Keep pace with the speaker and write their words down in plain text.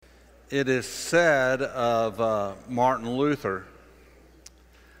It is said of Martin Luther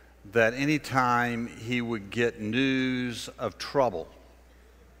that anytime he would get news of trouble,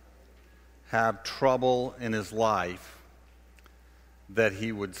 have trouble in his life, that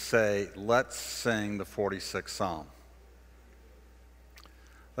he would say, let's sing the 46th Psalm.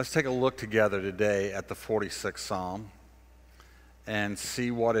 Let's take a look together today at the 46th Psalm and see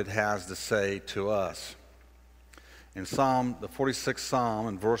what it has to say to us. In the 46th Psalm,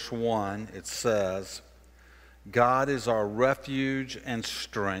 in verse 1, it says, God is our refuge and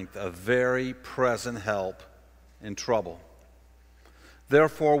strength, a very present help in trouble.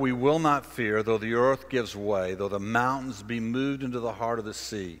 Therefore we will not fear, though the earth gives way, though the mountains be moved into the heart of the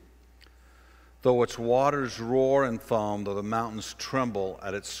sea, though its waters roar and foam, though the mountains tremble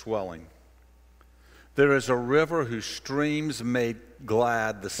at its swelling. There is a river whose streams made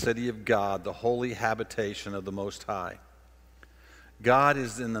glad the city of God, the holy habitation of the Most High. God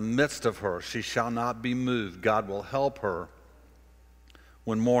is in the midst of her. She shall not be moved. God will help her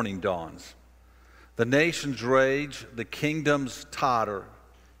when morning dawns. The nations rage, the kingdoms totter.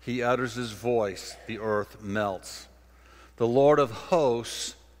 He utters his voice, the earth melts. The Lord of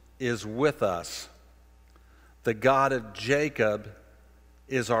hosts is with us. The God of Jacob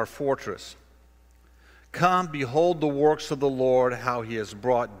is our fortress. Come, behold the works of the Lord, how he has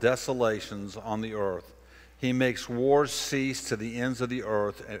brought desolations on the earth. He makes wars cease to the ends of the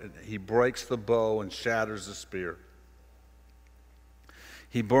earth. He breaks the bow and shatters the spear.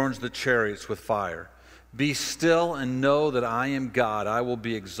 He burns the chariots with fire. Be still and know that I am God. I will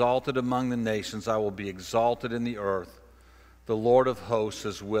be exalted among the nations. I will be exalted in the earth. The Lord of hosts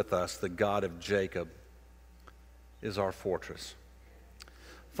is with us. The God of Jacob is our fortress.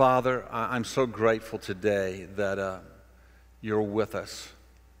 Father, I'm so grateful today that you're with us.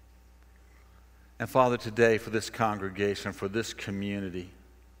 And Father, today for this congregation, for this community,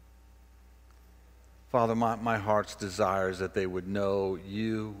 Father, my heart's desire is that they would know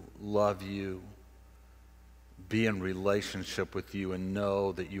you, love you, be in relationship with you, and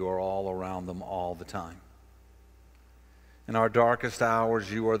know that you are all around them all the time. In our darkest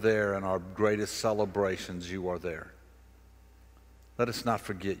hours, you are there. In our greatest celebrations, you are there. Let us not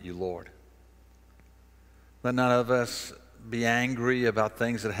forget you, Lord. Let none of us be angry about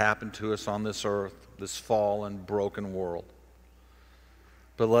things that happen to us on this earth, this fallen, broken world.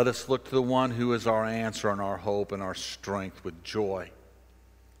 But let us look to the one who is our answer and our hope and our strength with joy,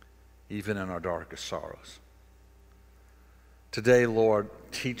 even in our darkest sorrows. Today, Lord,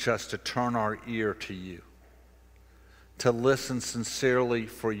 teach us to turn our ear to you, to listen sincerely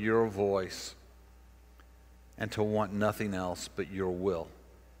for your voice, and to want nothing else but your will.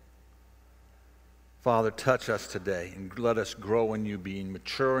 Father, touch us today and let us grow in you, being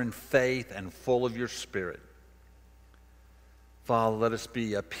mature in faith and full of your Spirit. Father, let us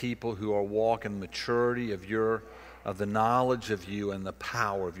be a people who are walking in maturity of the knowledge of you and the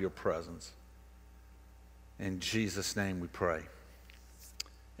power of your presence. In Jesus' name we pray.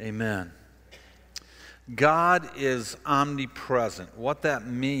 Amen. God is omnipresent. What that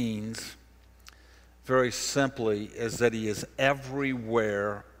means, very simply, is that he is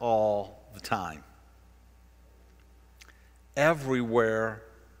everywhere all the time. Everywhere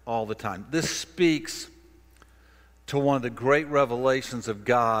all the time. This speaks to one of the great revelations of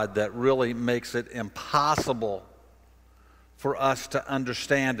God that really makes it impossible for us to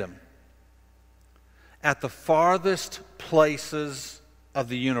understand him. At the farthest places of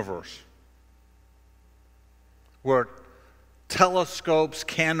the universe, where telescopes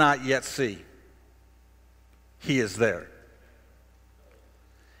cannot yet see, he is there.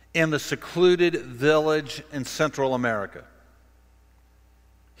 In the secluded village in Central America,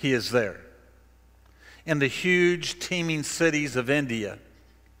 he is there. In the huge teeming cities of India,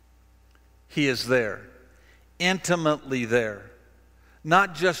 he is there. Intimately there.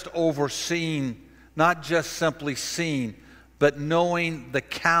 Not just overseeing, not just simply seeing, but knowing the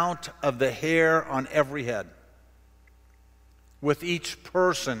count of the hair on every head. With each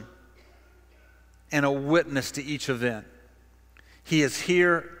person and a witness to each event. He is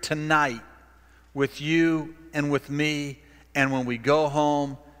here tonight with you and with me, and when we go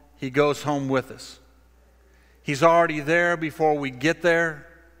home, he goes home with us. He's already there before we get there.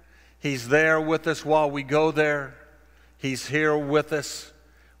 He's there with us while we go there. He's here with us.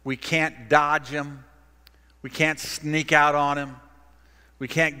 We can't dodge him. We can't sneak out on him. We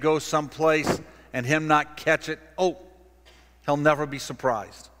can't go someplace and him not catch it. Oh, he'll never be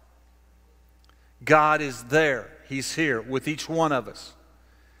surprised. God is there. He's here with each one of us.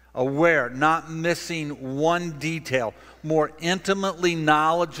 Aware, not missing one detail, more intimately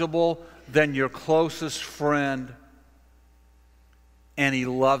knowledgeable than your closest friend and He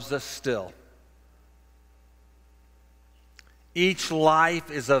loves us still. Each life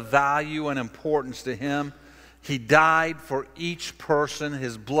is of value and importance to Him. He died for each person.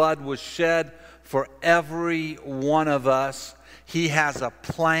 His blood was shed for every one of us. He has a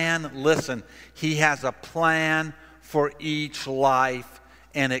plan. Listen, He has a plan for each life,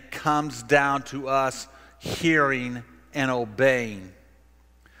 and it comes down to us hearing and obeying.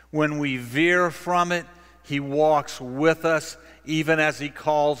 When we veer from it, He walks with us, even as He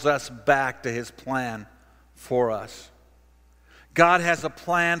calls us back to His plan for us. God has a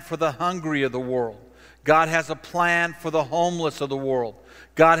plan for the hungry of the world. God has a plan for the homeless of the world.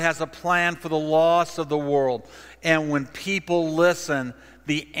 God has a plan for the lost of the world. And when people listen,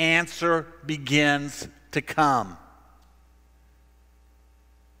 the answer begins to come.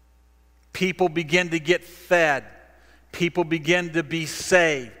 People begin to get fed. People begin to be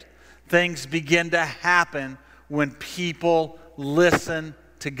saved. Things begin to happen when people listen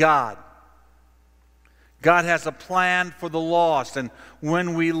to God. God has a plan for the lost, and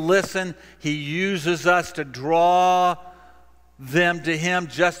when we listen, He uses us to draw them to Him,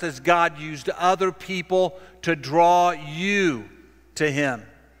 just as God used other people to draw you to Him.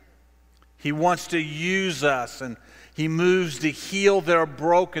 He wants to use us, and He moves to heal their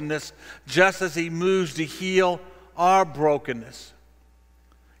brokenness, just as He moves to heal our brokenness.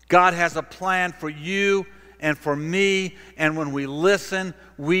 God has a plan for you and for me, and when we listen,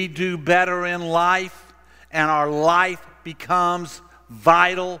 we do better in life. And our life becomes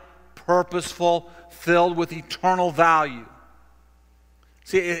vital, purposeful, filled with eternal value.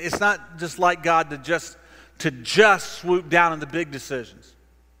 See, it's not just like God to just swoop down on the big decisions,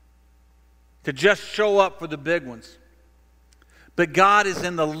 to just show up for the big ones. But God is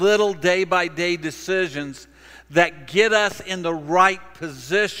in the little day-by-day decisions that get us in the right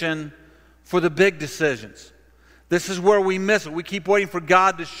position for the big decisions. This is where we miss it. We keep waiting for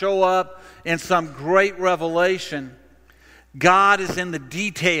God to show up in some great revelation. God is in the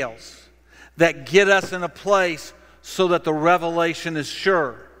details that get us in a place so that the revelation is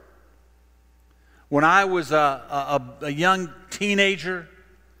sure. When I was a young teenager,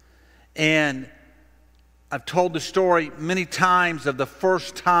 and I've told the story many times of the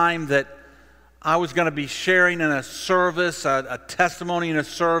first time that I was going to be sharing in a service, a testimony in a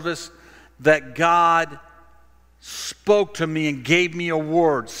service, that God spoke to me and gave me a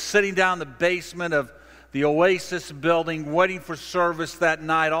word, sitting down in the basement of the Oasis building, waiting for service that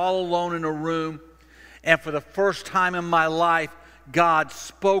night, all alone in a room. And for the first time in my life, God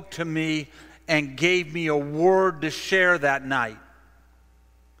spoke to me and gave me a word to share that night.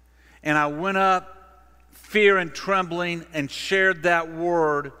 And I went up, fear and trembling, and shared that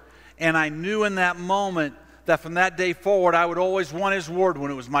word. And I knew in that moment that from that day forward, I would always want His word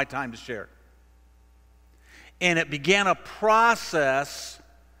when it was my time to share. And it began a process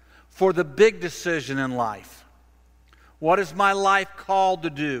for the big decision in life. What is my life called to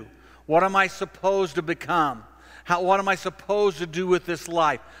do? What am I supposed to become? What am I supposed to do with this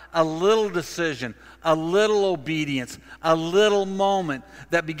life? A little decision, a little obedience, a little moment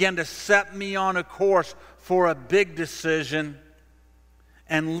that began to set me on a course for a big decision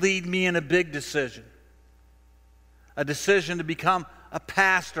and lead me in a big decision. A decision to become a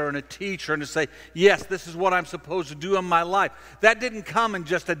pastor and a teacher and to say, yes, this is what I'm supposed to do in my life. That didn't come in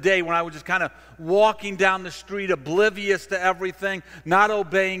just a day when I was just kind of walking down the street oblivious to everything, not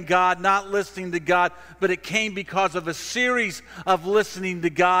obeying God, not listening to God, but it came because of a series of listening to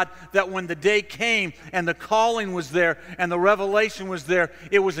God that when the day came and the calling was there and the revelation was there,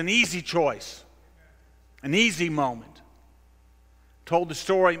 it was an easy choice, an easy moment. Told the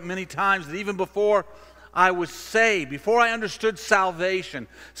story many times that even before I was saved, before I understood salvation,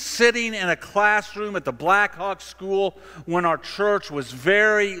 sitting in a classroom at the Black Hawk School when our church was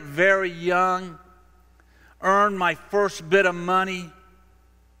very, very young, earned my first bit of money,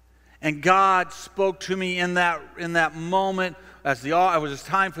 and God spoke to me in that moment as it was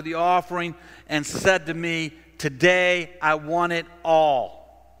time for the offering and said to me, today I want it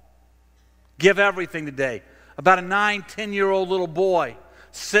all. Give everything today. About a 9, 10-year-old little boy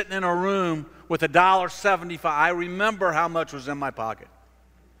sitting in a room with $1.75. I remember how much was in my pocket.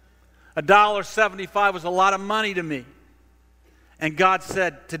 $1.75 was a lot of money to me. And God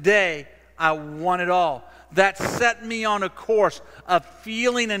said, today, I want it all. That set me on a course of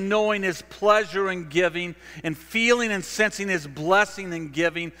feeling and knowing His pleasure in giving, and feeling and sensing His blessing in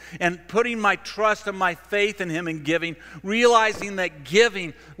giving, and putting my trust and my faith in Him in giving, realizing that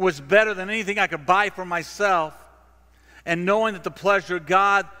giving was better than anything I could buy for myself, and knowing that the pleasure of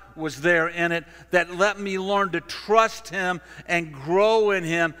God was there in it that let me learn to trust Him and grow in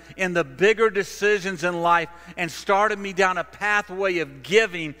Him in the bigger decisions in life, and started me down a pathway of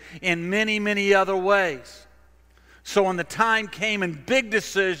giving in many, many other ways. So when the time came and big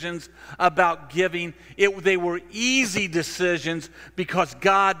decisions about giving, they were easy decisions because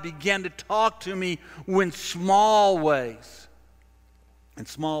God began to talk to me in small ways. In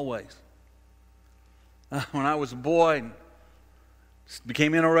small ways. When I was a boy and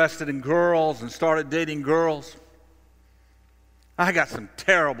became interested in girls and started dating girls, I got some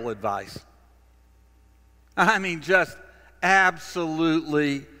terrible advice. I mean, just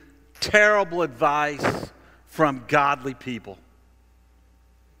absolutely terrible advice from godly people.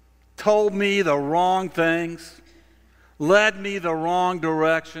 Told me the wrong things, led me the wrong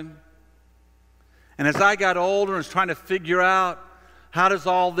direction. And as I got older and was trying to figure out how does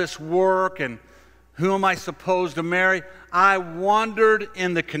all this work and who am I supposed to marry, I wandered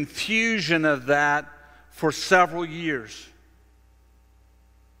in the confusion of that for several years.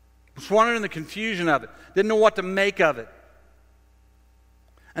 I was wondering in the confusion of it. Didn't know what to make of it.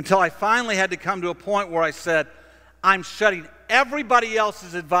 Until I finally had to come to a point where I said, I'm shutting everybody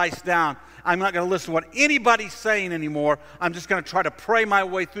else's advice down. I'm not going to listen to what anybody's saying anymore. I'm just going to try to pray my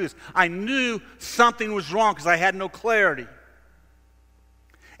way through this. I knew something was wrong because I had no clarity.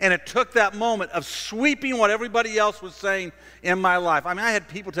 And it took that moment of sweeping what everybody else was saying in my life. I mean, I had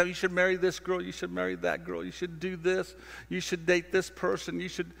people tell me, you should marry this girl, you should marry that girl, you should do this, you should date this person, you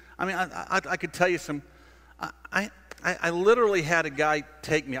should... I mean, I could tell you some... I literally had a guy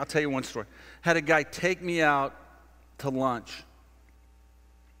take me, I'll tell you one story, had a guy take me out to lunch.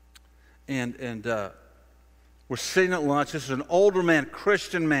 And we're sitting at lunch. This is an older man,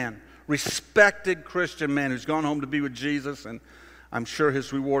 Christian man, respected Christian man who's gone home to be with Jesus, and I'm sure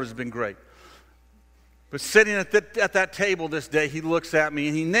his reward has been great. But sitting at that table this day, he looks at me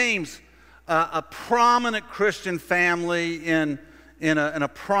and he names a prominent Christian family in a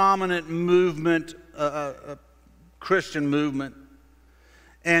prominent movement, a Christian movement.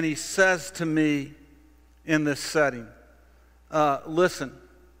 And he says to me in this setting, listen,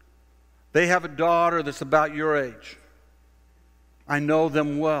 they have a daughter that's about your age. I know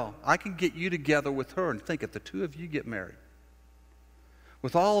them well. I can get you together with her, and think if the two of you get married,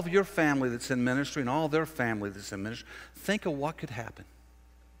 with all of your family that's in ministry and all their family that's in ministry, think of what could happen.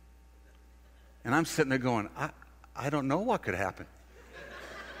 And I'm sitting there going, I don't know what could happen.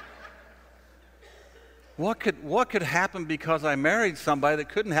 What could happen because I married somebody that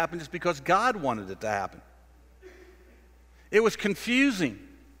couldn't happen just because God wanted it to happen? It was confusing.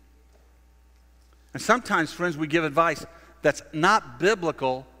 And sometimes, friends, we give advice that's not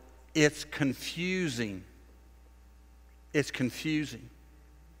biblical. It's confusing. It's confusing.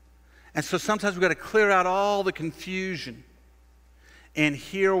 And so sometimes we've got to clear out all the confusion and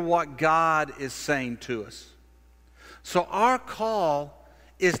hear what God is saying to us. So our call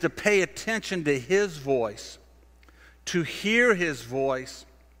is to pay attention to His voice, to hear His voice,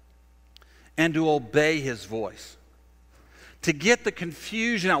 and to obey His voice. To get the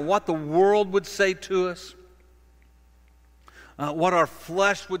confusion out, what the world would say to us, what our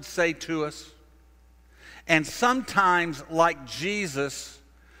flesh would say to us. And sometimes, like Jesus,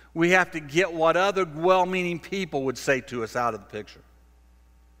 we have to get what other well-meaning people would say to us out of the picture.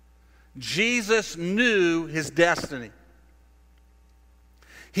 Jesus knew His destiny.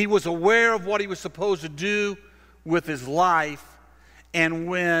 He was aware of what He was supposed to do with His life, and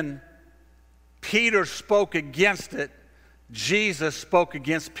when Peter spoke against it, Jesus spoke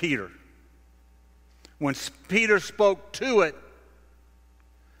against Peter. When Peter spoke to it,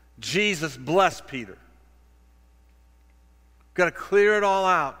 Jesus blessed Peter. Got to clear it all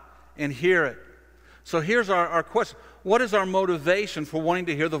out and hear it. So here's our question. What is our motivation for wanting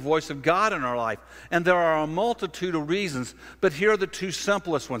to hear the voice of God in our life? And there are a multitude of reasons, but here are the two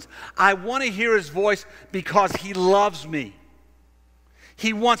simplest ones. I want to hear His voice because He loves me.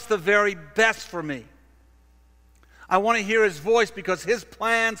 He wants the very best for me. I want to hear His voice because His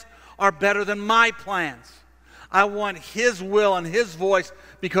plans are better than my plans. I want His will and His voice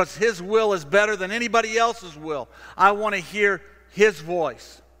because His will is better than anybody else's will. I want to hear His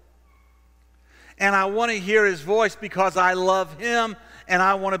voice. And I want to hear His voice because I love Him and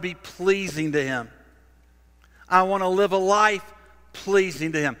I want to be pleasing to Him. I want to live a life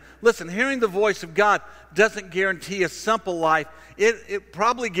pleasing to Him. Listen, hearing the voice of God doesn't guarantee a simple life. It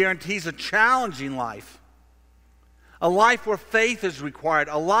probably guarantees a challenging life. A life where faith is required.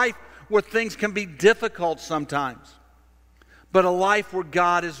 A life where things can be difficult sometimes. But a life where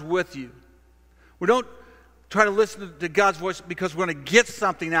God is with you. We don't try to listen to God's voice because we're going to get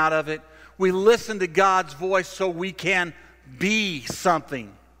something out of it. We listen to God's voice so we can be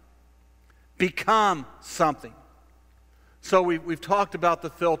something become something. So we've talked about the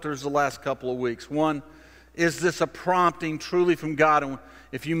filters the last couple of weeks. One, is this a prompting truly from God? And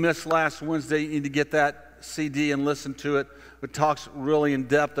if you missed last Wednesday, you need to get that CD and listen to it. It talks really in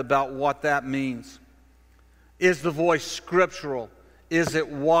depth about what that means. Is the voice scriptural? Is it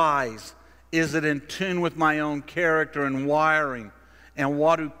wise? Is it in tune with my own character and wiring? And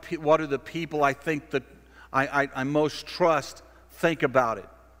what do the people I think that I most trust think about it?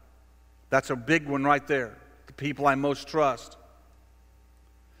 That's a big one right there. The people I most trust.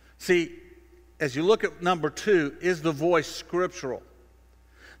 See, as you look at number 2, is the voice scriptural?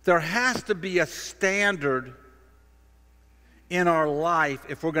 There has to be a standard in our life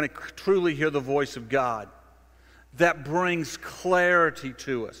if we're going to truly hear the voice of God that brings clarity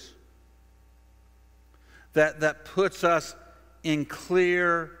to us, that puts us in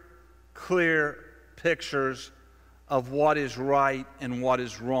clear pictures of what is right and what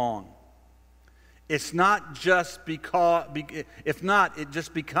is wrong. It's not just because, if not, it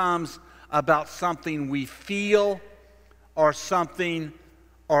just becomes about something we feel or something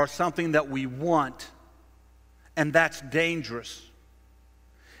that we want, and that's dangerous.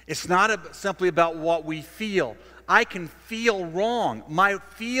 It's not simply about what we feel. I can feel wrong. My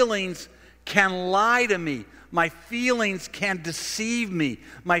feelings can lie to me. My feelings can deceive me.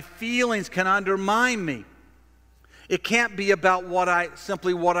 My feelings can undermine me. It can't be about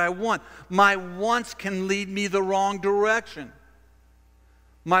simply what I want. My wants can lead me the wrong direction.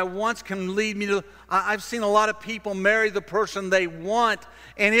 My wants can lead me to... I've seen a lot of people marry the person they want,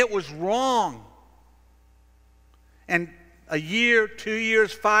 and it was wrong. And a year, 2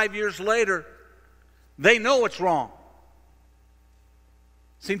 years, 5 years later, they know it's wrong.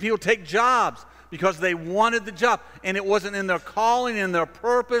 Seen people take jobs because they wanted the job, and it wasn't in their calling, in their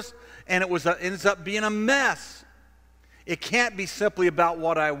purpose, and it ends up being a mess. It can't be simply about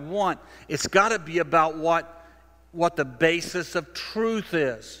what I want. It's got to be about what the basis of truth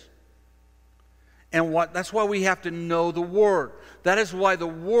is. And that's why we have to know the Word. That is why the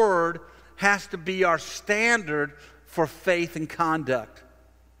Word has to be our standard for faith and conduct.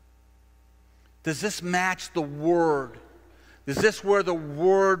 Does this match the Word? Is this where the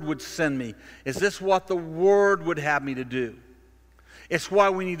Word would send me? Is this what the Word would have me to do? It's why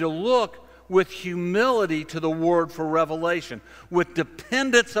we need to look with humility to the Word for revelation, with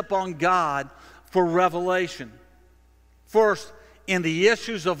dependence upon God for revelation. First, in the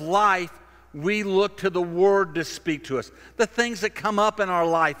issues of life, we look to the Word to speak to us. The things that come up in our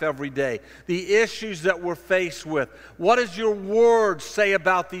life every day, the issues that we're faced with. What does your Word say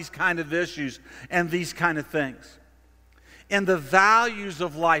about these kind of issues and these kind of things? In the values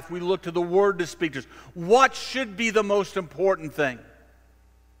of life, we look to the Word to speak to us. What should be the most important thing?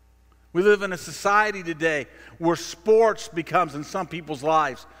 We live in a society today where sports becomes, in some people's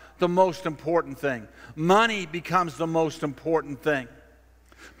lives, the most important thing. Money becomes the most important thing.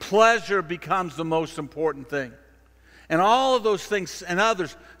 Pleasure becomes the most important thing. And all of those things and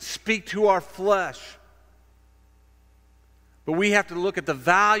others speak to our flesh. But we have to look at the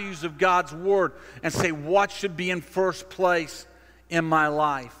values of God's Word and say, what should be in first place in my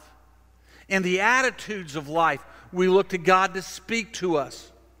life? In the attitudes of life, we look to God to speak to us.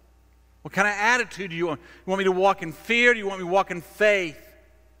 What kind of attitude do you want? You want me to walk in fear? Do you want me to walk in faith?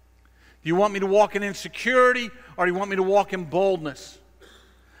 Do you want me to walk in insecurity, or do you want me to walk in boldness?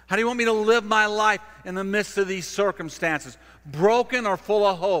 How do you want me to live my life in the midst of these circumstances? Broken or full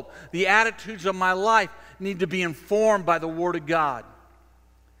of hope? The attitudes of my life need to be informed by the Word of God.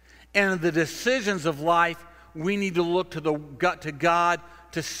 And in the decisions of life, we need to look to God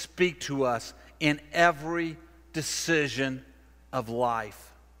to speak to us in every decision of life.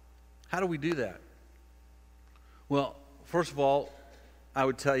 How do we do that? Well, first of all, I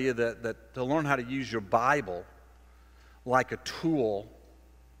would tell you that to learn how to use your Bible like a tool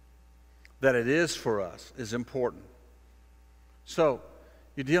that it is for us is important. So,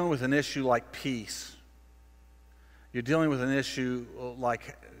 you're dealing with an issue like peace. You're dealing with an issue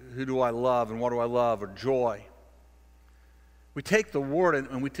like who do I love and what do I love, or joy. We take the Word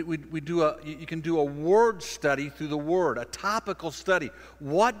and you can do a word study through the Word, a topical study.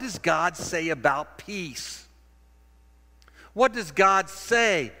 What does God say about peace? What does God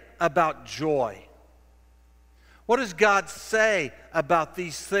say about joy? What does God say about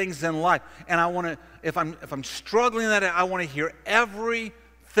these things in life? And I want to, if I'm struggling with that, I want to hear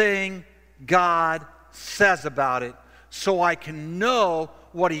everything God says about it so I can know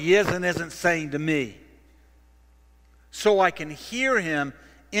what He is and isn't saying to me. So I can hear Him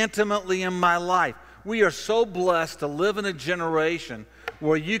intimately in my life. We are so blessed to live in a generation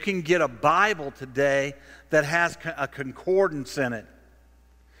where you can get a Bible today that has a concordance in it.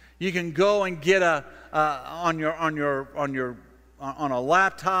 You can go and get on a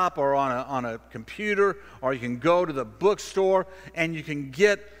laptop or on a computer, or you can go to the bookstore and you can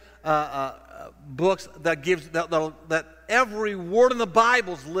get books that every word in the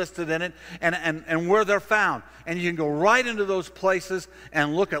Bible is listed in it and where they're found. And you can go right into those places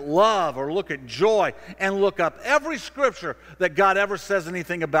and look at love or look at joy and look up every scripture that God ever says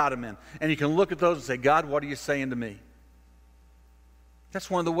anything about him in. And you can look at those and say, God, what are you saying to me? That's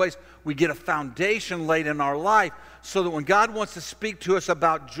one of the ways we get a foundation laid in our life so that when God wants to speak to us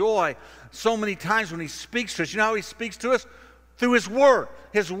about joy, so many times when he speaks to us, you know how he speaks to us? Through his word.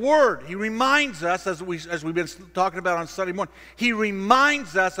 His word, he reminds us, as we've been talking about on Sunday morning, he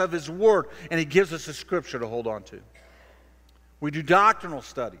reminds us of his word, and he gives us a scripture to hold on to. We do doctrinal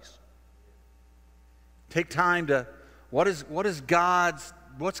studies. Take time to, what's God's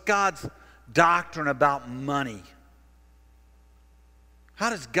doctrine about money? How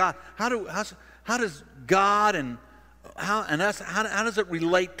does God and us, how does it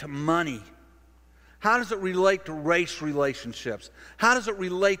relate to money? How does it relate to race relationships? How does it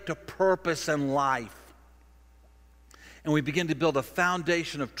relate to purpose in life? And we begin to build a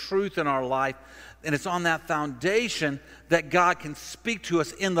foundation of truth in our life, and it's on that foundation that God can speak to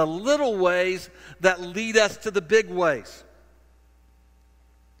us in the little ways that lead us to the big ways.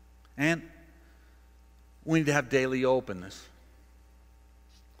 And we need to have daily openness.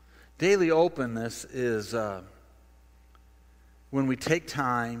 Daily openness is when we take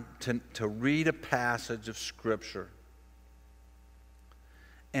time to read a passage of Scripture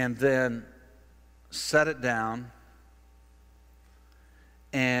and then set it down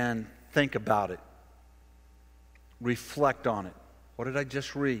and think about it. Reflect on it. What did I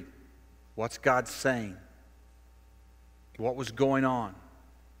just read? What's God saying? What was going on?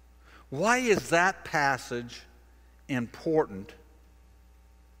 Why is that passage important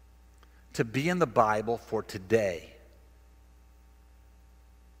to be in the Bible for today?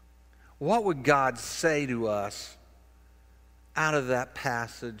 What would God say to us out of that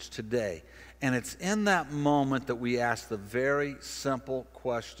passage today? And it's in that moment that we ask the very simple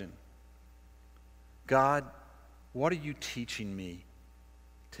question, God, what are you teaching me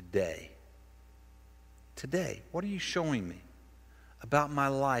today? Today, what are you showing me about my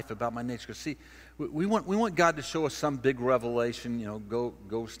life, about my nature? See, we want God to show us some big revelation,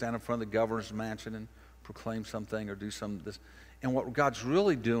 go stand in front of the governor's mansion and proclaim something or do some of this. And what God's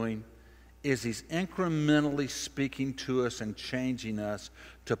really doing is he's incrementally speaking to us and changing us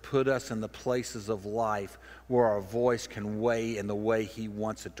to put us in the places of life where our voice can weigh in the way he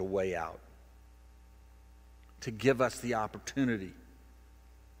wants it to weigh out. To give us the opportunity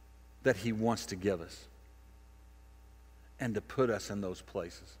that he wants to give us. And to put us in those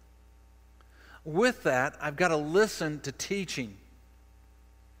places. With that, I've got to listen to teaching.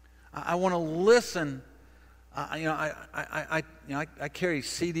 I want to listen. I carry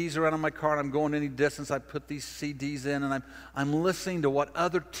CDs around in my car, and I'm going any distance. I put these CDs in, and I'm listening to what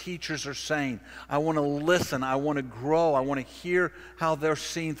other teachers are saying. I want to listen. I want to grow. I want to hear how they're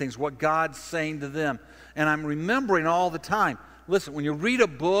seeing things, what God's saying to them. And I'm remembering all the time. Listen, when you read a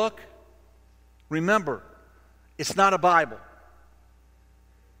book, remember, it's not a Bible.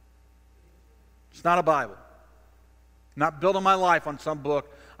 It's not a Bible. I'm not building my life on some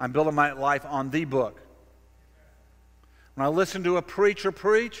book. I'm building my life on the book. When I listen to a preacher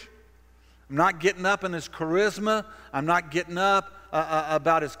preach, I'm not getting up in his charisma. I'm not getting up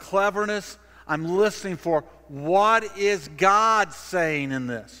about his cleverness. I'm listening for what is God saying in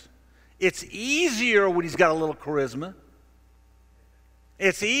this. It's easier when he's got a little charisma.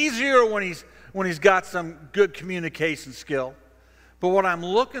 It's easier when he's got some good communication skill. But what I'm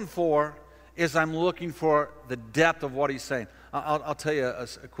looking for is I'm looking for the depth of what he's saying. I'll tell you a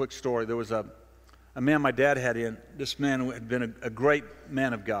quick story. There was a man my dad had in. This man had been a great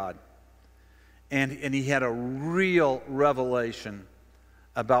man of God. And he had a real revelation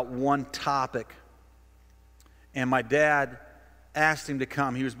about one topic. And my dad asked him to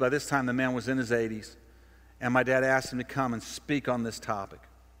come. By this time, the man was in his 80s. And my dad asked him to come and speak on this topic.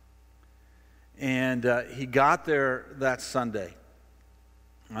 And he got there that Sunday.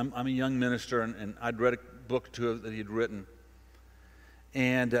 I'm a young minister, and I'd read a book or two that he'd written.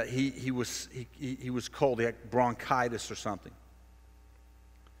 And he was cold. He had bronchitis or something.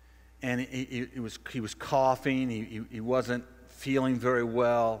 And he was coughing. He wasn't feeling very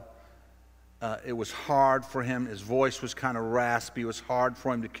well. It was hard for him. His voice was kind of raspy. It was hard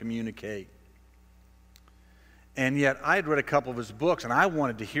for him to communicate. And yet, I had read a couple of his books, and I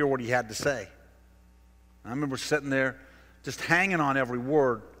wanted to hear what he had to say. I remember sitting there just hanging on every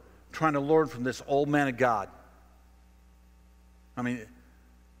word, trying to learn from this old man of God. I mean,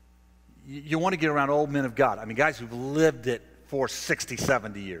 you want to get around old men of God. I mean, guys who've lived it for 60,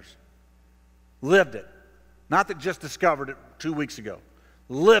 70 years. Lived it. Not that just discovered it 2 weeks ago.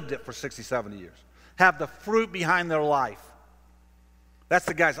 Lived it for 60, 70 years. Have the fruit behind their life. That's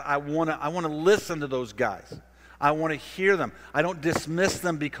the guys I want to listen to those guys. I want to hear them. I don't dismiss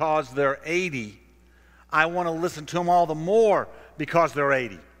them because they're 80. I want to listen to them all the more because they're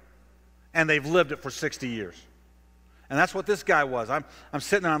 80. And they've lived it for 60 years. And that's what this guy was. I'm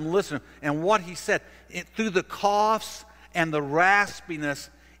sitting there, I'm listening. And what he said, through the coughs and the raspiness,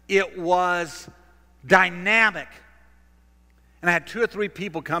 it was dynamic. And I had 2 or 3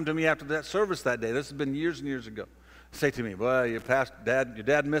 people come to me after that service that day. This has been years and years ago. Say to me, well, your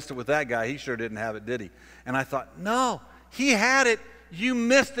dad missed it with that guy. He sure didn't have it, did he? And I thought, no, he had it. You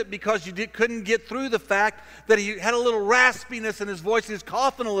missed it because you couldn't get through the fact that he had a little raspiness in his voice. He was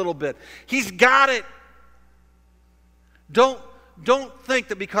coughing a little bit. He's got it. Don't think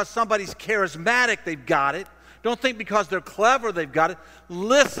that because somebody's charismatic, they've got it. Don't think because they're clever, they've got it.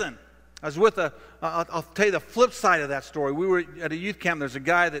 Listen. I was with I'll tell you the flip side of that story. We were at a youth camp. There's a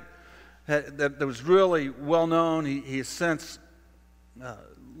guy that was really well known. He has since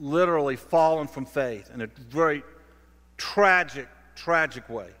literally fallen from faith in a very tragic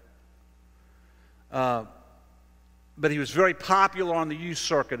way. But he was very popular on the youth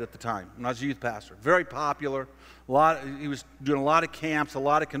circuit at the time when I was a youth pastor. Very popular. He was doing a lot of camps, a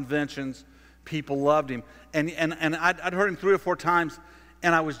lot of conventions. People loved him. And I'd heard him 3 or 4 times,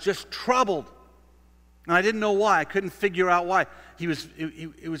 and I was just troubled. And I didn't know why. I couldn't figure out why.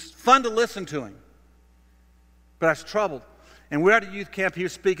 It was fun to listen to him. But I was troubled. And we're at a youth camp. He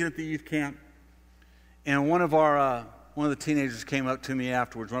was speaking at the youth camp. And one of the teenagers came up to me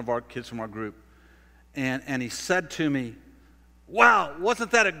afterwards, one of our kids from our group. And he said to me, wow,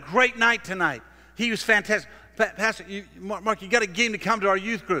 wasn't that a great night tonight? He was fantastic. Pastor, Mark, you got to get him to come to our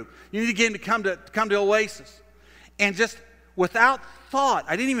youth group. You need to get him to come to Oasis. And just without thought,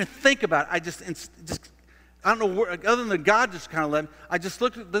 I didn't even think about it. I don't know where, other than God just kind of led me. I just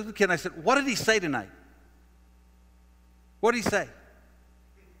looked at the kid and I said, what did he say tonight? What did he say?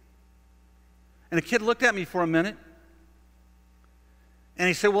 And the kid looked at me for a minute. And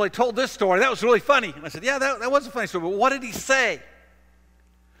he said, well, he told this story. That was really funny. And I said, yeah, that was a funny story. But what did he say?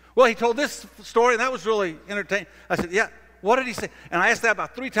 Well, he told this story, and that was really entertaining. I said, yeah, what did he say? And I asked that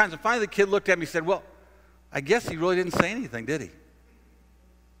about 3 times, and finally the kid looked at me and said, well, I guess he really didn't say anything, did he?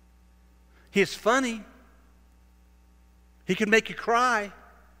 He's funny. He could make you cry.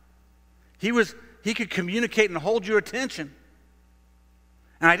 He could communicate and hold your attention.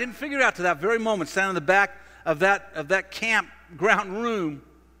 And I didn't figure it out to that very moment, standing in the back of that campground room.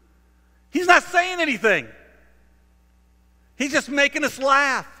 He's not saying anything. He's just making us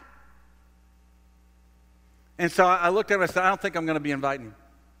laugh. And so I looked at him and I said, I don't think I'm going to be inviting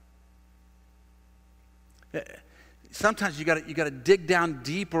him. Sometimes you got to dig down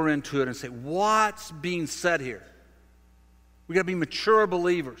deeper into it and say, what's being said here? We got to be mature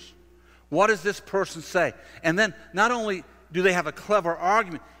believers. What does this person say? And then not only do they have a clever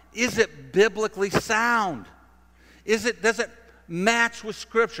argument, is it biblically sound? Does it match with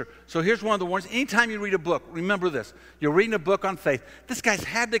Scripture? So here's one of the ones. Anytime you read a book, remember this. You're reading a book on faith. This guy's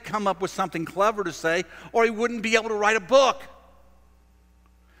had to come up with something clever to say, or he wouldn't be able to write a book.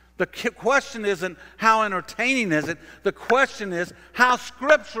 The question isn't how entertaining is it. The question is how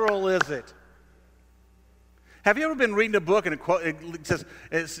scriptural is it? Have you ever been reading a book and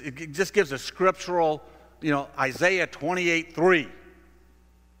it just gives a scriptural, Isaiah 28:3,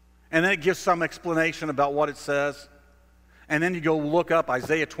 and then it gives some explanation about what it says, and then you go look up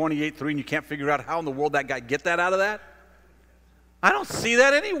Isaiah 28:3 and you can't figure out how in the world that guy get that out of that? I don't see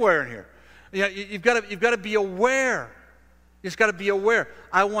that anywhere in here. You've got to be aware. You just got to be aware.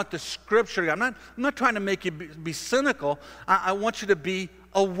 I want the Scripture. I'm not trying to make you be cynical. I want you to be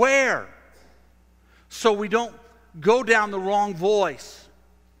aware, so we don't go down the wrong voice.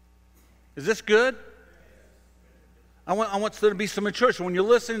 Is this good? I want there to be some maturity. So when you're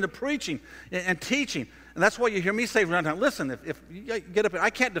listening to preaching and teaching, and that's why you hear me say from time to time, listen, if you get up,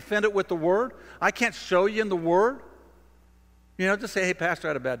 I can't defend it with the Word. I can't show you in the Word. Just say, hey, Pastor, I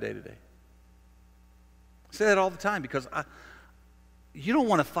had a bad day today. I say that all the time because you don't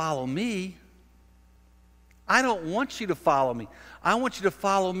want to follow me. I don't want you to follow me. I want you to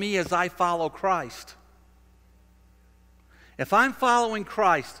follow me as I follow Christ. If I'm following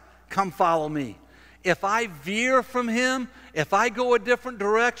Christ, come follow me. If I veer from Him, if I go a different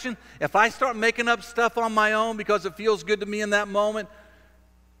direction, if I start making up stuff on my own because it feels good to me in that moment,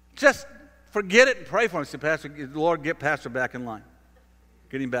 just forget it and pray for him. Say, Pastor, Lord, get Pastor back in line.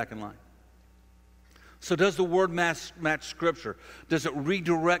 Get him back in line. So does the word match Scripture? Does it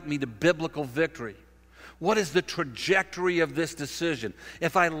redirect me to biblical victory? What is the trajectory of this decision?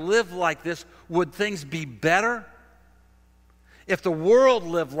 If I live like this, would things be better? If the world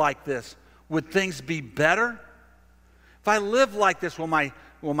lived like this, would things be better? If I live like this, will my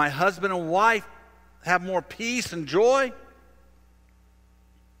husband and wife have more peace and joy?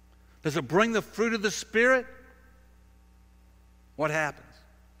 Does it bring the fruit of the Spirit? What happens?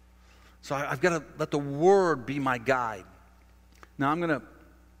 So I've got to let the Word be my guide. Now I'm going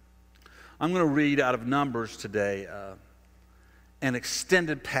to read out of Numbers today an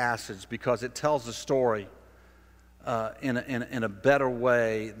extended passage because it tells the story in a better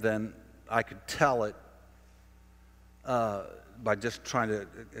way than I could tell it by just trying to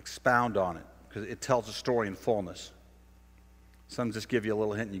expound on it, because it tells the story in fullness. Some just give you a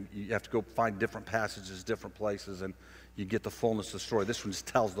little hint. You have to go find different passages, different places, and you get the fullness of the story. This one just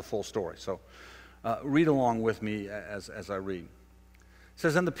tells the full story. So read along with me as I read. It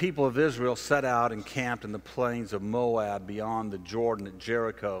says, "Then the people of Israel set out and camped in the plains of Moab beyond the Jordan at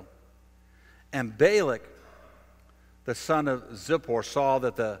Jericho. And Balak, the son of Zippor, saw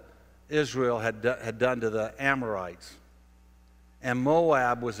that Israel had done to the Amorites. And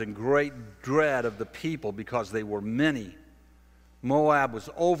Moab was in great dread of the people because they were many. Moab was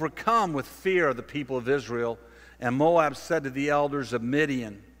overcome with fear of the people of Israel. And Moab said to the elders of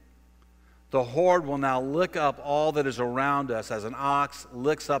Midian, 'The horde will now lick up all that is around us as an ox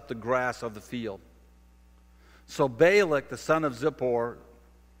licks up the grass of the field.' So Balak, the son of Zippor,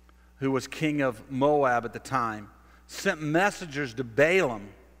 who was king of Moab at the time, sent messengers to Balaam,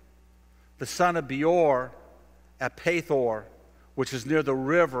 the son of Beor, at Pethor, which is near the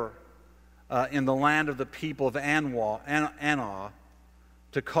river in the land of the people of Anah,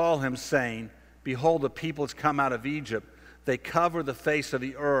 to call him, saying, 'Behold, the people has come out of Egypt. They cover the face of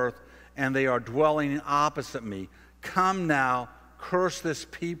the earth, and they are dwelling opposite me. Come now, curse this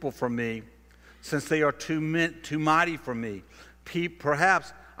people for me, since they are too mighty for me.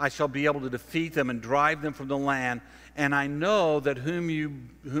 Perhaps I shall be able to defeat them and drive them from the land. And I know that whom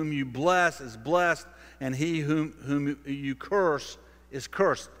you bless is blessed, and he whom you curse is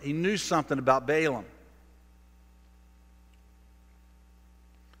cursed.'" He knew something about Balaam.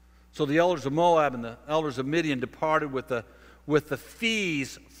 So the elders of Moab and the elders of Midian departed with the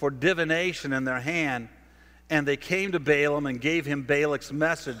fees for divination in their hand, and they came to Balaam and gave him Balak's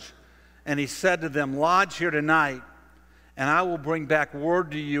message. And he said to them, "Lodge here tonight, and I will bring back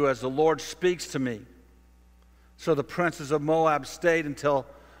word to you as the Lord speaks to me." So the princes of Moab stayed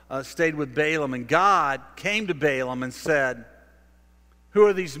with Balaam, and God came to Balaam and said, "Who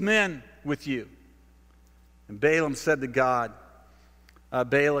are these men with you?" And Balaam said to God,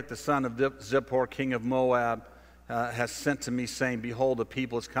 "Balak, the son of Zippor, king of Moab, has sent to me, saying, 'Behold, the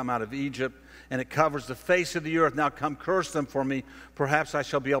people has come out of Egypt, and it covers the face of the earth. Now come, curse them for me. Perhaps I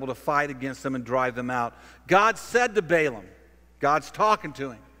shall be able to fight against them and drive them out.'" God said to Balaam, God's talking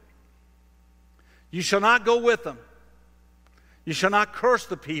to him, "You shall not go with them. You shall not curse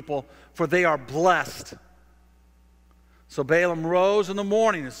the people, for they are blessed." So Balaam rose in the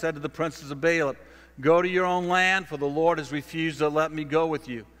morning and said to the princes of Balak, "Go to your own land, for the Lord has refused to let me go with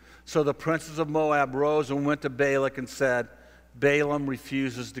you." So the princes of Moab rose and went to Balak and said, "Balaam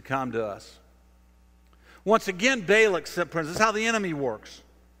refuses to come to us." Once again, Balak sent princes. This is how the enemy works.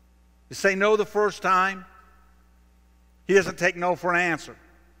 You say no the first time, he doesn't take no for an answer.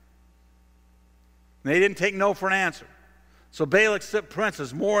 And they didn't take no for an answer. So Balak sent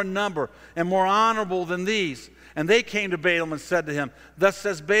princes, more in number and more honorable than these. And they came to Balaam and said to him, "Thus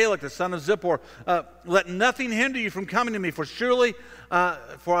says Balak, the son of Zippor, let nothing hinder you from coming to me, for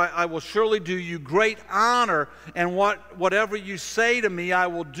I will surely do you great honor, and whatever you say to me I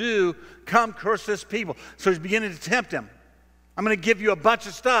will do. Come, curse this people." So he's beginning to tempt him. "I'm going to give you a bunch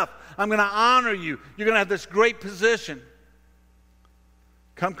of stuff. I'm going to honor you. You're going to have this great position.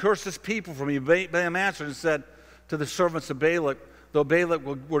 Come, curse this people for me." Balaam answered and said to the servants of Balak, "Though Balak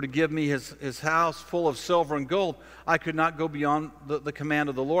were to give me his house full of silver and gold, I could not go beyond the command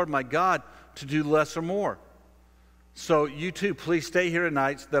of the Lord my God to do less or more. So you too, please stay here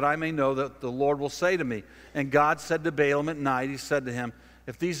tonight, so that I may know that the Lord will say to me." And God said to Balaam at night, he said to him,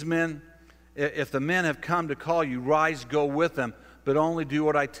 if the men have come to call you, rise, go with them, but only do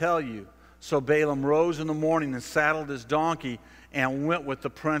what I tell you." So Balaam rose in the morning and saddled his donkey and went with the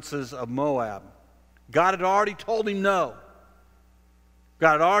princes of Moab. God had already told him no.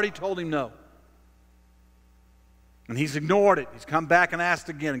 God had already told him no. And he's ignored it. He's come back and asked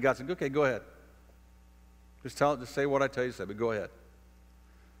again. And God said, "Okay, go ahead. Just say what I tell you to say, but go ahead."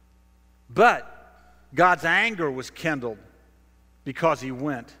 But God's anger was kindled because he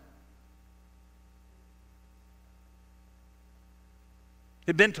went.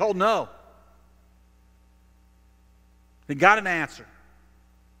 He'd been told no. He got an answer.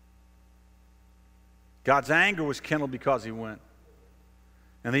 God's anger was kindled because he went.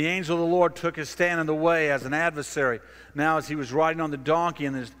 And the angel of the Lord took his stand in the way as an adversary. Now as he was riding on the donkey,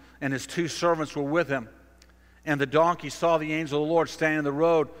 and his two servants were with him. And the donkey saw the angel of the Lord standing in the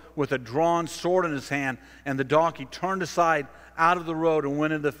road with a drawn sword in his hand. And the donkey turned aside out of the road and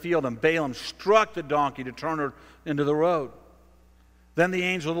went into the field. And Balaam struck the donkey to turn her into the road. Then the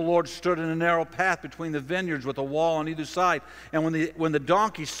angel of the Lord stood in a narrow path between the vineyards with a wall on either side. And when the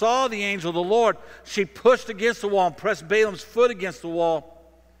donkey saw the angel of the Lord, she pushed against the wall and pressed Balaam's foot against the wall.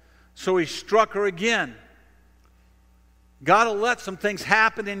 So he struck her again. God will let some things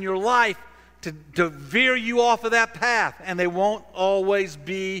happen in your life to veer you off of that path, and they won't always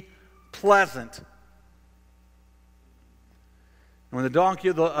be pleasant. And when the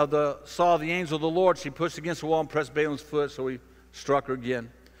donkey saw the angel of the Lord, she pushed against the wall and pressed Balaam's foot, so he struck her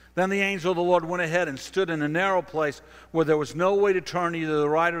again. Then the angel of the Lord went ahead and stood in a narrow place where there was no way to turn either to the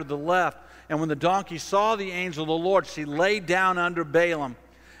right or the left. And when the donkey saw the angel of the Lord, she lay down under Balaam.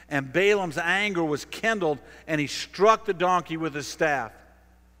 And Balaam's anger was kindled, and he struck the donkey with his staff.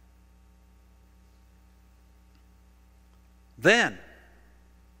 Then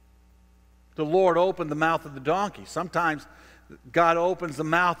the Lord opened the mouth of the donkey. Sometimes God opens the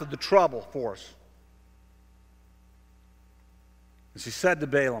mouth of the trouble for us. And she said to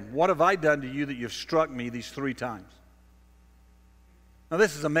Balaam, "What have I done to you that you've struck me these 3 times?" Now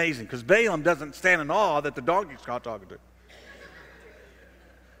this is amazing, because Balaam doesn't stand in awe that the donkey's caught talking to him.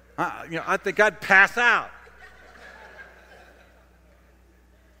 I think I'd pass out.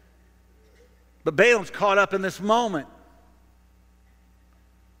 But Balaam's caught up in this moment.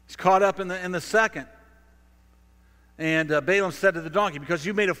 He's caught up in the second. And Balaam said to the donkey, "Because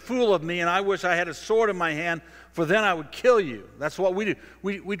you made a fool of me, and I wish I had a sword in my hand, for then I would kill you." That's what we do.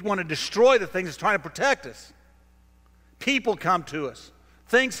 We want to destroy the things that's trying to protect us. People come to us.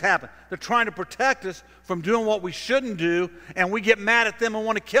 Things happen. They're trying to protect us from doing what we shouldn't do, and we get mad at them and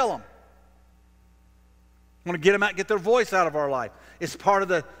want to kill them. Want to get them out, get their voice out of our life. It's part of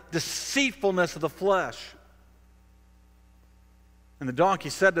the deceitfulness of the flesh. And the donkey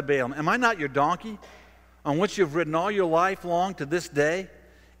said to Balaam, "Am I not your donkey, on which you have ridden all your life long to this day?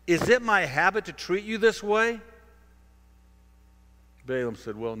 Is it my habit to treat you this way?" Balaam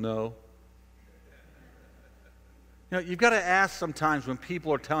said, "Well, no." You've got to ask sometimes when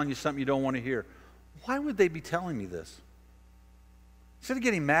people are telling you something you don't want to hear, why would they be telling me this? Instead of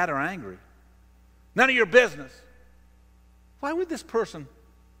getting mad or angry. None of your business. Why would this person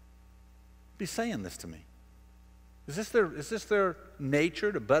be saying this to me? Is this their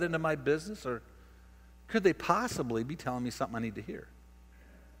nature to butt into my business? Or could they possibly be telling me something I need to hear?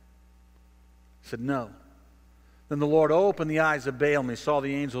 He said, "No." Then the Lord opened the eyes of Balaam. He saw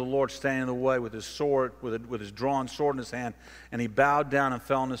the angel of the Lord standing in the way with his sword, with his drawn sword in his hand, and he bowed down and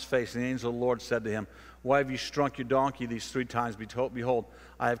fell on his face. And the angel of the Lord said to him, "Why have you struck your donkey these 3 times? Behold,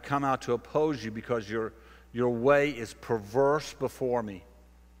 I have come out to oppose you, because your way is perverse before me."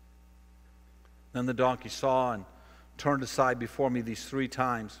 Then the donkey saw and turned aside before me these 3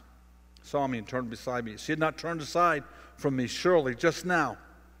 times. Saw me and turned beside me. She had not turned aside from me, surely, just now,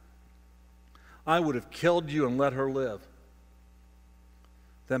 I would have killed you and let her live.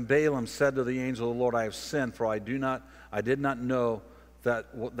 Then Balaam said to the angel of the Lord, "I have sinned, for I did not know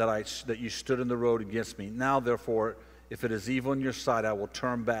that you stood in the road against me. Now, therefore, if it is evil in your sight, I will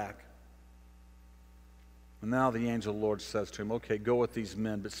turn back." And now the angel of the Lord says to him, "Okay, go with these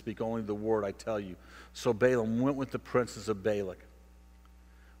men, but speak only the word I tell you." So Balaam went with the princes of Balak.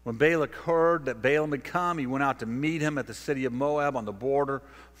 When Balak heard that Balaam had come, he went out to meet him at the city of Moab on the border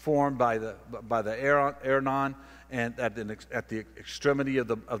formed by the Arnon, and at the extremity of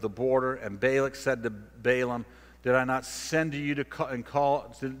the border. And Balak said to Balaam, Did I not send to you to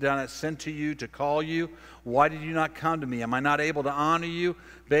call you? Why did you not come to me? Am I not able to honor you?"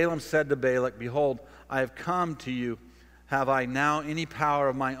 Balaam said to Balak, "Behold, I have come to you. Have I now any power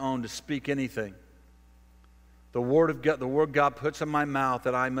of my own to speak anything? The word God puts in my mouth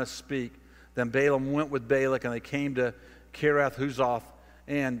that I must speak." Then Balaam went with Balak, and they came to Kiriath-Huzoth.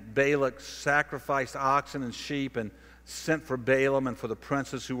 And Balak sacrificed oxen and sheep and sent for Balaam and for the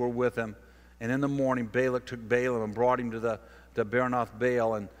princes who were with him. And in the morning Balak took Balaam and brought him to Bernath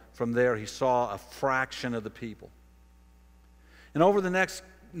Baal, and from there he saw a fraction of the people. And over the next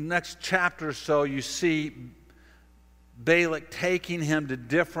chapter or so, you see Balak taking him to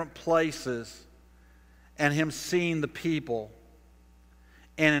different places and him seeing the people.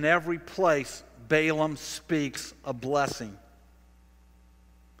 And in every place, Balaam speaks a blessing.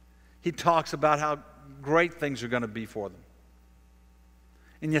 He talks about how great things are going to be for them.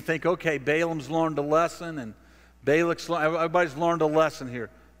 And you think, okay, Balaam's learned a lesson and everybody's learned a lesson here.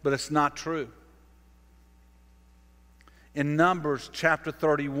 But it's not true. In Numbers chapter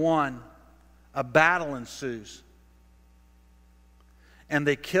 31, a battle ensues. And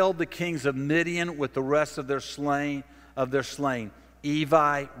they killed the kings of Midian with the rest of their slain. Evi,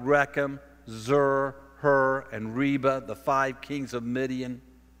 Rechem, Zur, Hur, and Reba, the 5 kings of Midian.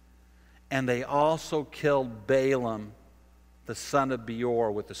 And they also killed Balaam, the son of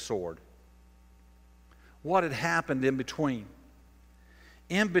Beor, with the sword. What had happened in between?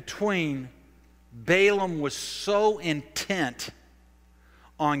 In between, Balaam was so intent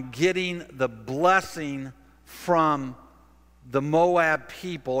on getting the blessing from the Moab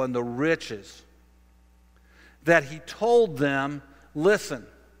people and the riches that he told them, listen,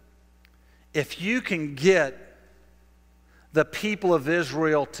 if you can get the people of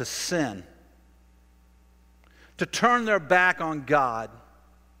Israel to sin, to turn their back on God,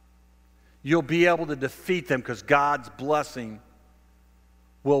 you'll be able to defeat them because God's blessing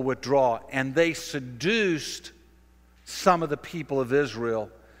will withdraw. And they seduced some of the people of Israel,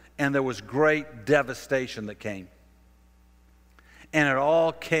 and there was great devastation that came. And it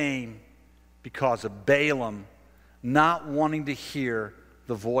all came because of Balaam not wanting to hear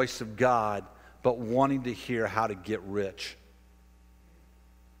the voice of God, but wanting to hear how to get rich.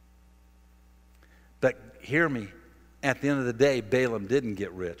 But hear me, at the end of the day, Balaam didn't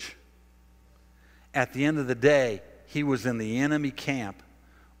get rich. At the end of the day, he was in the enemy camp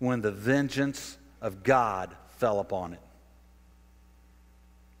when the vengeance of God fell upon it.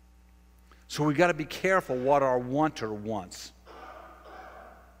 So we've got to be careful what our wanter wants.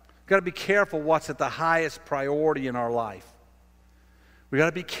 We've got to be careful what's at the highest priority in our life. We've got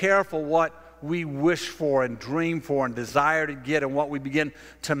to be careful what we wish for and dream for and desire to get and what we begin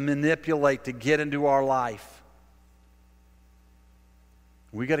to manipulate to get into our life.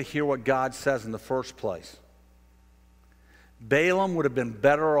 We've got to hear what God says in the first place. Balaam would have been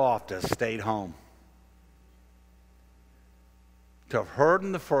better off to have stayed home. To have heard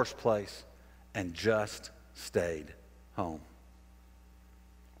in the first place and just stayed home.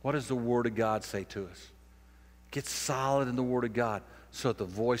 What does the Word of God say to us? Get solid in the Word of God so that the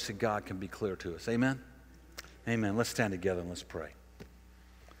voice of God can be clear to us. Amen? Amen. Let's stand together and let's pray.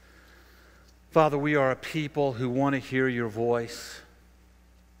 Father, we are a people who want to hear your voice.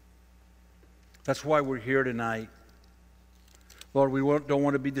 That's why we're here tonight. Lord, we don't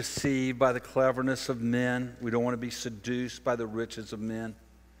want to be deceived by the cleverness of men. We don't want to be seduced by the riches of men.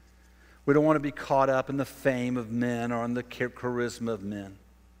 We don't want to be caught up in the fame of men or in the charisma of men.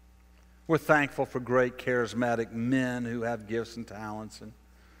 We're thankful for great charismatic men who have gifts and talents and,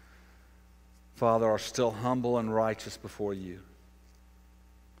 Father, are still humble and righteous before you.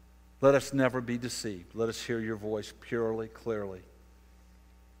 Let us never be deceived. Let us hear your voice purely, clearly,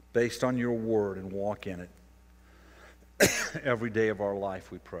 based on your word, and walk in it every day of our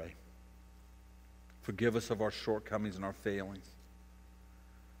life, we pray. Forgive us of our shortcomings and our failings.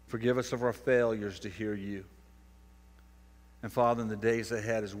 Forgive us of our failures to hear you. And Father, in the days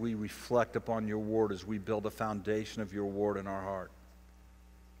ahead, as we reflect upon your word, as we build a foundation of your word in our heart,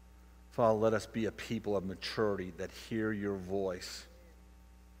 Father, let us be a people of maturity that hear your voice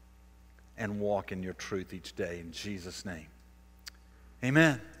and walk in your truth each day. In Jesus' name,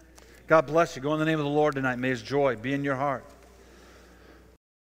 amen. God bless you. Go in the name of the Lord tonight. May his joy be in your heart.